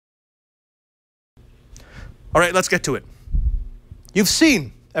All right, let's get to it. You've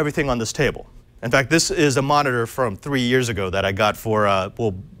seen everything on this table. In fact, this is a monitor from 3 years ago that I got for,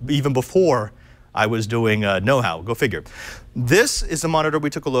 well, even before I was doing know-how. Go figure. This is the monitor we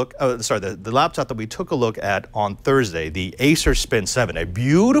took a look, the laptop that we took a look at on Thursday, the Acer Spin 7, a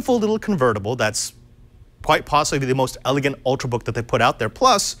beautiful little convertible that's quite possibly the most elegant Ultrabook that they put out there.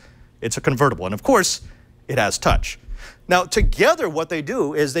 Plus, it's a convertible, and of course, it has touch. Now, together, what they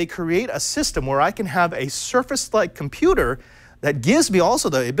do is they create a system where I can have a Surface-like computer that gives me also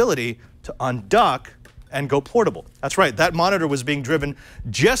the ability to undock and go portable. That's right, that monitor was being driven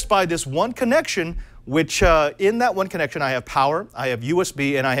just by this one connection, which in that one connection, I have power, I have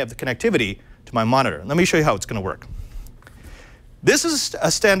USB, and I have the connectivity to my monitor. Let me show you how it's going to work. This is a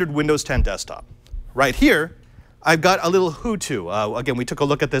standard Windows 10 desktop. Right here, I've got a little Hutu. Again, we took a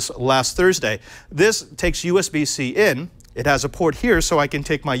look at this last Thursday. This takes USB-C in. It has a port here, so I can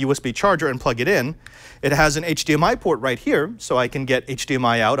take my USB charger and plug it in. It has an HDMI port right here, so I can get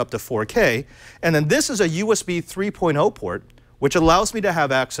HDMI out up to 4K. And then this is a USB 3.0 port, which allows me to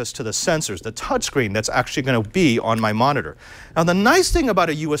have access to the sensors, the touchscreen that's actually going to be on my monitor. Now, the nice thing about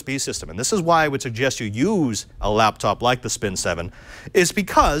a USB system, and this is why I would suggest you use a laptop like the Spin 7, is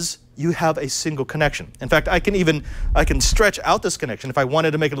because you have a single connection. In fact, I can stretch out this connection. If I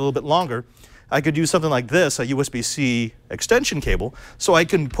wanted to make it a little bit longer, I could use something like this, a USB-C extension cable, so I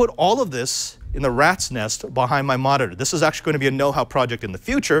can put all of this in the rat's nest behind my monitor. This is actually going to be a know-how project in the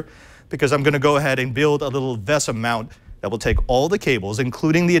future because I'm going to go ahead and build a little VESA mount that will take all the cables,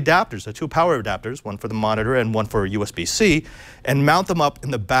 including the adapters, the two power adapters, one for the monitor and one for USB-C, and mount them up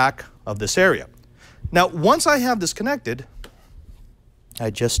in the back of this area. Now, once I have this connected, I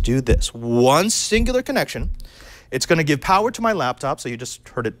just do this. One singular connection. It's going to give power to my laptop, so you just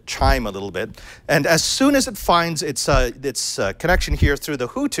heard it chime a little bit. And as soon as it finds its connection here through the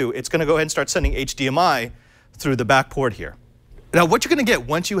Hutu, it's going to go ahead and start sending HDMI through the back port here. Now, what you're going to get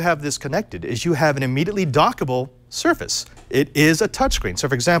once you have this connected is you have an immediately dockable Surface. It is a touchscreen. So,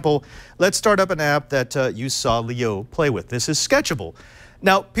 for example, let's start up an app that you saw Leo play with. This is Sketchable.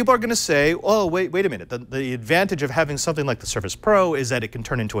 Now, people are going to say, oh, wait a minute. The advantage of having something like the Surface Pro is that it can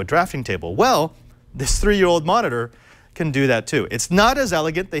turn into a drafting table. Well, this 3-year-old monitor can do that too. It's not as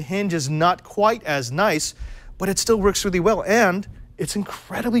elegant. The hinge is not quite as nice, but it still works really well. And it's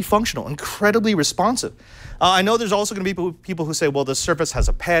incredibly functional, incredibly responsive. I know there's also going to be people who say, well, the Surface has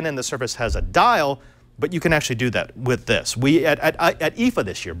a pen and the Surface has a dial, but you can actually do that with this. We at IFA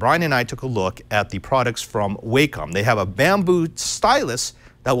this year, Brian and I took a look at the products from Wacom. They have a bamboo stylus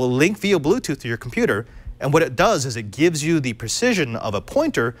that will link via Bluetooth to your computer. And what it does is it gives you the precision of a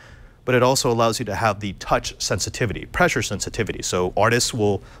pointer, but it also allows you to have the touch sensitivity, pressure sensitivity. So artists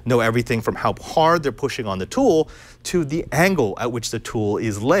will know everything from how hard they're pushing on the tool to the angle at which the tool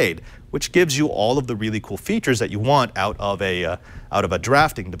is laid, which gives you all of the really cool features that you want out of a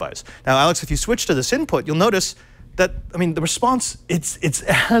drafting device. Now, Alex, if you switch to this input, you'll notice that, I mean, the response, it's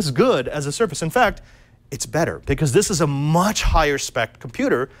as good as a Surface. In fact, it's better because this is a much higher spec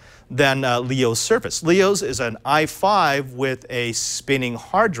computer than Leo's Surface. Leo's is an i5 with a spinning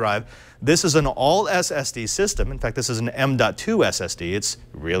hard drive. This is an all SSD system. In fact, this is an M.2 SSD. It's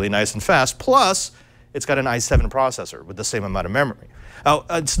really nice and fast. Plus, it's got an i7 processor with the same amount of memory. Now,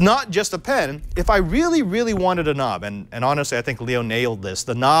 it's not just a pen. If I really, really wanted a knob, and honestly, I think Leo nailed this,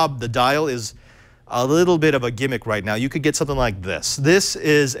 the knob, the dial is a little bit of a gimmick right now. You could get something like this. This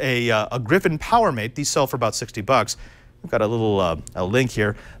is a Griffin PowerMate. These sell for about 60 bucks. I've got a little a link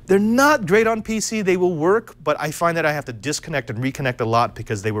here. They're not great on PC. They will work, but I find that I have to disconnect and reconnect a lot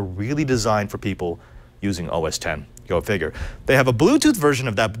because they were really designed for people using OS X. Go figure. They have a Bluetooth version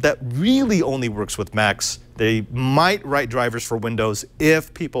of that, but that really only works with Macs. They might write drivers for Windows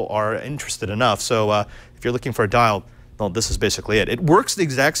if people are interested enough. So if you're looking for a dial, well, this is basically it. It works the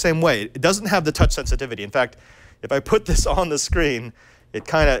exact same way. It doesn't have the touch sensitivity. In fact, if I put this on the screen, it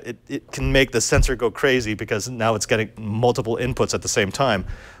can make the sensor go crazy because now it's getting multiple inputs at the same time.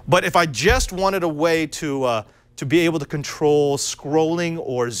 But if I just wanted a way to be able to control scrolling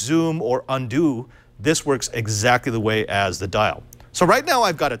or zoom or undo, this works exactly the way as the dial. So right now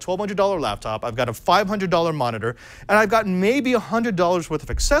I've got a $1,200 laptop, I've got a $500 monitor, and I've got maybe $100 worth of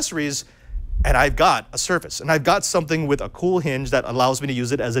accessories, and I've got a Surface. And I've got something with a cool hinge that allows me to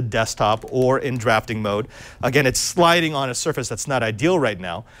use it as a desktop or in drafting mode. Again, it's sliding on a surface that's not ideal right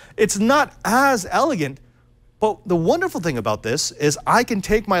now. It's not as elegant, but the wonderful thing about this is I can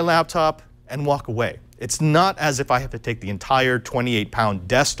take my laptop and walk away. It's not as if I have to take the entire 28-pound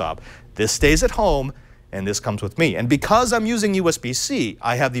desktop. This stays at home, and this comes with me. And because I'm using USB-C,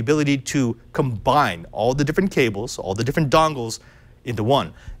 I have the ability to combine all the different cables, all the different dongles into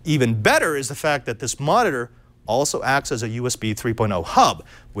one. Even better is the fact that this monitor also acts as a USB 3.0 hub,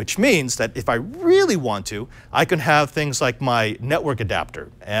 which means that if I really want to, I can have things like my network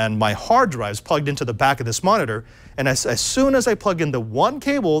adapter and my hard drives plugged into the back of this monitor. And as soon as I plug in the one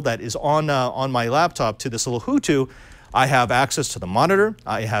cable that is on my laptop to this little Hutu, I have access to the monitor,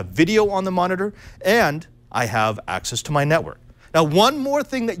 I have video on the monitor, and I have access to my network. Now, one more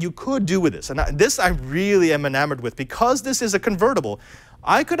thing that you could do with this, and this I really am enamored with, because this is a convertible,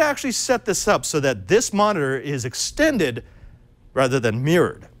 I could actually set this up so that this monitor is extended rather than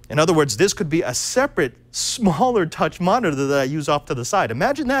mirrored. In other words, this could be a separate, smaller touch monitor that I use off to the side.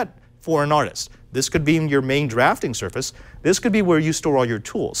 Imagine that for an artist. This could be your main drafting surface. This could be where you store all your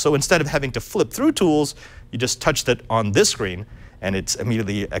tools. So instead of having to flip through tools, you just touched it on this screen, and it's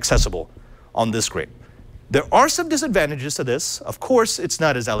immediately accessible on this screen. There are some disadvantages to this. Of course, it's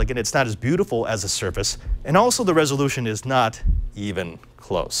not as elegant, it's not as beautiful as a Surface, and also the resolution is not even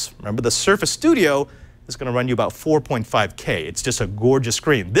close. Remember, the Surface Studio is going to run you about 4.5K. It's just a gorgeous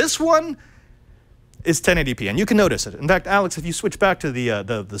screen. This one is 1080p, and you can notice it. In fact, Alex, if you switch back to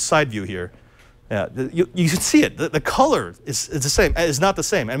the side view here, you can see it. The color is the same. It's not the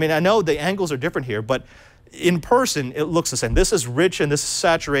same. I mean, I know the angles are different here, but in person, it looks the same. This is rich and this is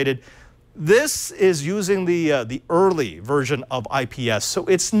saturated. This is using the early version of IPS, so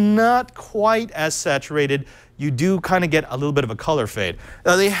it's not quite as saturated. You do kind of get a little bit of a color fade.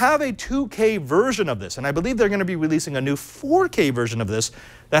 Now, they have a 2K version of this, and I believe they're going to be releasing a new 4K version of this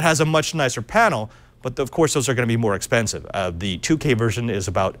that has a much nicer panel, but of course those are going to be more expensive. The 2K version is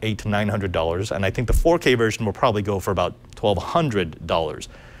about $800 to $900, and I think the 4K version will probably go for about $1,200.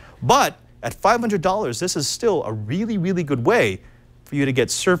 But at $500, this is still a really, really good way for you to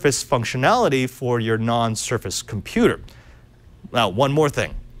get Surface functionality for your non-Surface computer. Now, one more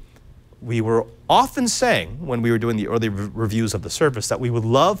thing. We were often saying when we were doing the early reviews of the Surface that we would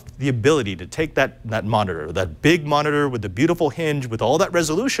love the ability to take that monitor, that big monitor with the beautiful hinge with all that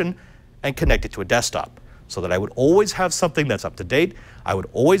resolution, and connect it to a desktop, so that I would always have something that's up to date. I would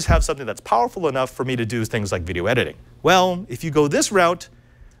always have something that's powerful enough for me to do things like video editing. Well, if you go this route,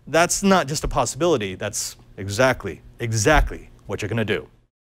 that's not just a possibility, that's exactly what you're going to do.